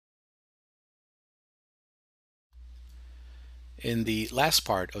In the last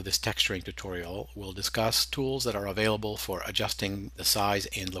part of this texturing tutorial, we'll discuss tools that are available for adjusting the size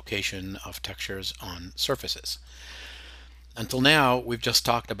and location of textures on surfaces. Until now, we've just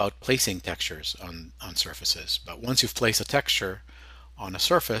talked about placing textures on surfaces, but once you've placed a texture on a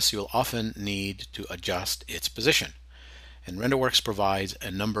surface, you'll often need to adjust its position. And Renderworks provides a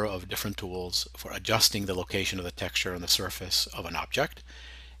number of different tools for adjusting the location of the texture on the surface of an object,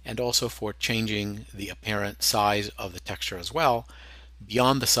 and also for changing the apparent size of the texture as well,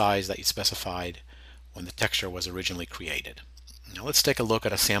 beyond the size that you specified when the texture was originally created. Now let's take a look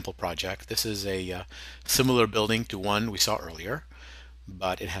at a sample project. This is a similar building to one we saw earlier,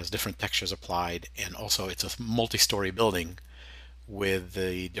 but it has different textures applied, and also it's a multi-story building with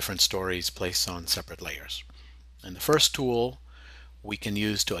the different stories placed on separate layers. And the first tool we can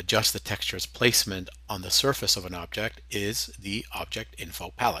use to adjust the texture's placement on the surface of an object is the Object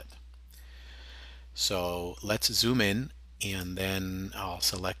Info palette. So let's zoom in, and then I'll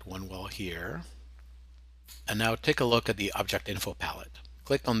select one wall here. And now take a look at the Object Info palette.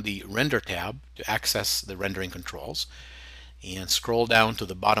 Click on the Render tab to access the rendering controls, and scroll down to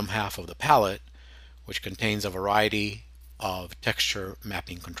the bottom half of the palette, which contains a variety of texture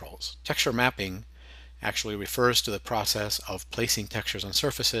mapping controls. Texture mapping actually refers to the process of placing textures on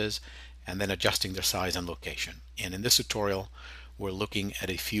surfaces and then adjusting their size and location. And in this tutorial, we're looking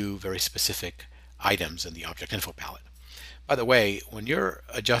at a few very specific items in the Object Info palette. By the way, when you're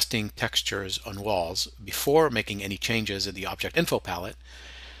adjusting textures on walls, before making any changes in the Object Info palette,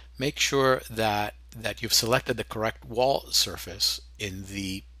 make sure that you've selected the correct wall surface in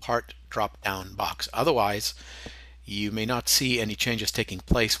the Part drop-down box. Otherwise, you may not see any changes taking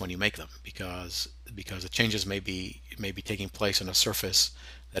place when you make them, because the changes may be taking place on a surface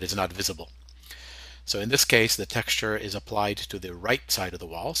that is not visible. So in this case, the texture is applied to the right side of the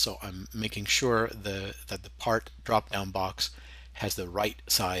wall, so I'm making sure that the Part drop-down box has the right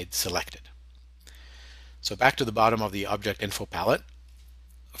side selected. So back to the bottom of the Object Info palette.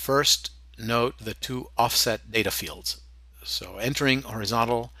 First, note the two offset data fields. So entering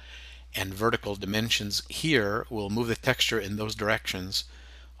horizontal and vertical dimensions here will move the texture in those directions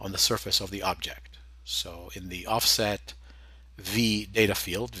on the surface of the object. So in the offset V data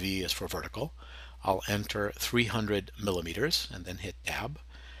field, V is for vertical, I'll enter 300 millimeters and then hit Tab.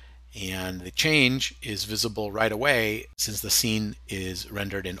 And the change is visible right away since the scene is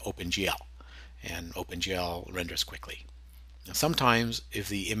rendered in OpenGL, and OpenGL renders quickly. Now sometimes if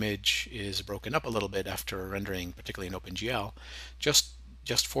the image is broken up a little bit after rendering, particularly in OpenGL,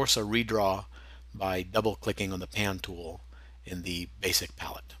 just force a redraw by double-clicking on the Pan tool in the basic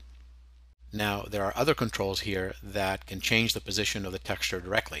palette. Now there are other controls here that can change the position of the texture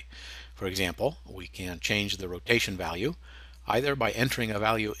directly. For example, we can change the rotation value either by entering a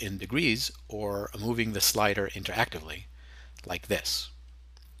value in degrees or moving the slider interactively, like this.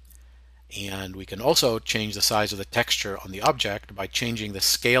 And we can also change the size of the texture on the object by changing the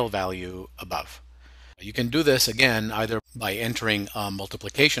scale value above. You can do this again either by entering a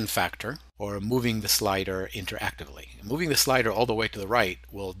multiplication factor or moving the slider interactively. Moving the slider all the way to the right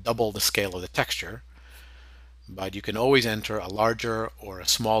will double the scale of the texture, but you can always enter a larger or a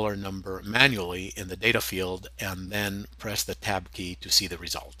smaller number manually in the data field and then press the Tab key to see the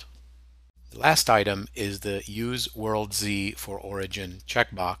result. The last item is the Use World Z for Origin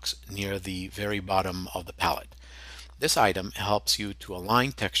checkbox near the very bottom of the palette. This item helps you to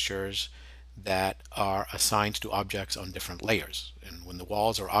align textures that are assigned to objects on different layers. And when the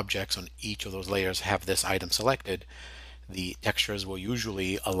walls or objects on each of those layers have this item selected, the textures will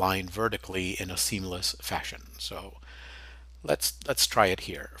usually align vertically in a seamless fashion. So let's try it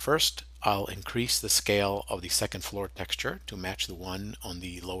here. First, I'll increase the scale of the second floor texture to match the one on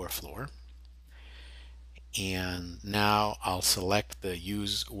the lower floor. And now I'll select the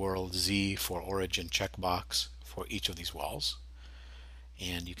Use World Z for Origin checkbox for each of these walls.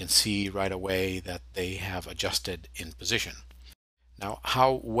 And you can see right away that they have adjusted in position. Now,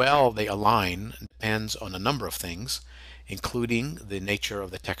 how well they align depends on a number of things, including the nature of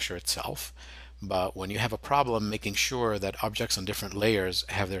the texture itself. But when you have a problem making sure that objects on different layers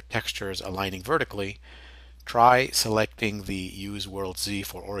have their textures aligning vertically, try selecting the Use World Z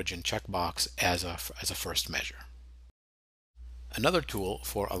for Origin checkbox as a first measure. Another tool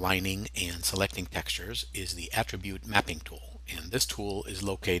for aligning and selecting textures is the Attribute Mapping tool, and this tool is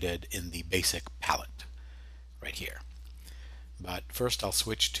located in the basic palette right here. But first I'll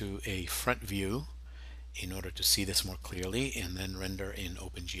switch to a front view in order to see this more clearly, and then render in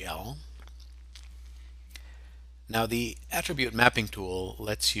OpenGL. Now the Attribute Mapping tool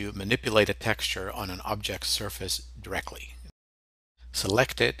lets you manipulate a texture on an object surface directly.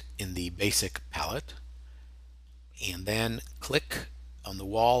 Select it in the basic palette and then click on the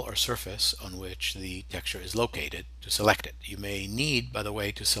wall or surface on which the texture is located to select it. You may need, by the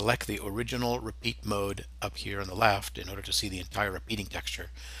way, to select the original repeat mode up here on the left in order to see the entire repeating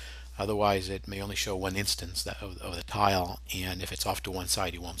texture. Otherwise, it may only show one instance of the tile, and if it's off to one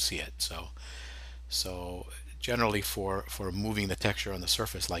side, you won't see it. So generally, for moving the texture on the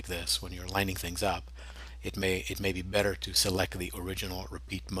surface like this, when you're lining things up, it may be better to select the original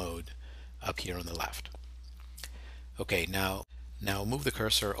repeat mode up here on the left. Okay, now move the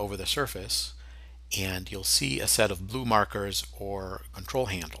cursor over the surface and you'll see a set of blue markers or control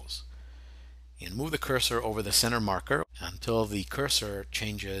handles. And move the cursor over the center marker until the cursor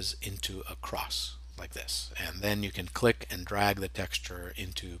changes into a cross like this. And then you can click and drag the texture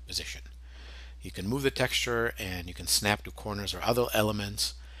into position. You can move the texture and you can snap to corners or other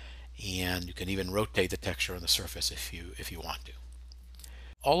elements, and you can even rotate the texture on the surface if you want to.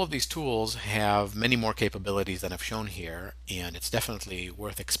 All of these tools have many more capabilities than I've shown here, and it's definitely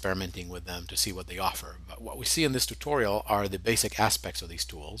worth experimenting with them to see what they offer. But what we see in this tutorial are the basic aspects of these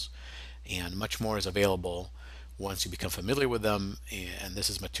tools, and much more is available once you become familiar with them, and this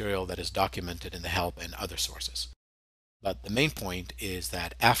is material that is documented in the help and other sources. But the main point is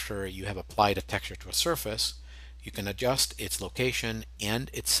that after you have applied a texture to a surface, you can adjust its location and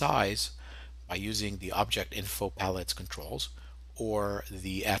its size by using the Object Info Palette's controls or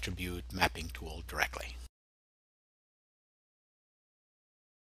the attribute mapping tool directly.